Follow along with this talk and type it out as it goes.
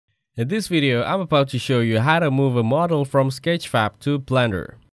In this video, I'm about to show you how to move a model from Sketchfab to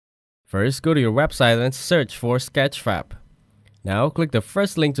Blender. First, go to your website and search for Sketchfab. Now, click the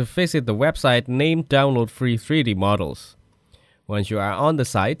first link to visit the website named Download Free 3D Models. Once you are on the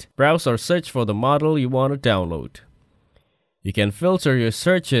site, browse or search for the model you want to download. You can filter your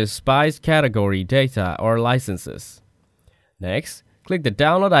searches by category, data, or licenses. Next, click the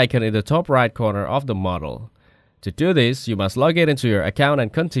download icon in the top right corner of the model. To do this, you must log in into your account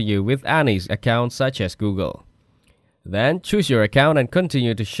and continue with any account such as Google. Then, choose your account and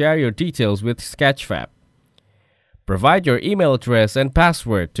continue to share your details with Sketchfab. Provide your email address and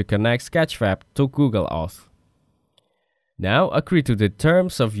password to connect Sketchfab to Google Auth. Now, agree to the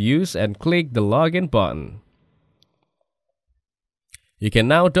terms of use and click the Login button. You can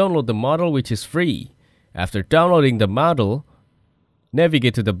now download the model, which is free. After downloading the model,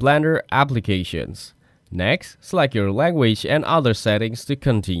 navigate to the Blender applications. Next, select your language and other settings to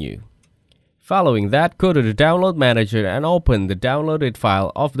continue. Following that, go to the Download Manager and open the downloaded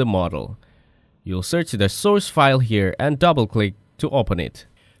file of the model. You'll search the source file here and double-click to open it.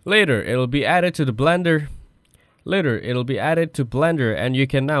 Later, it'll be added to Blender and you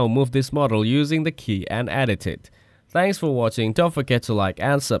can now move this model using the key and edit it. Thanks for watching. Don't forget to like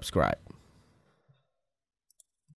and subscribe.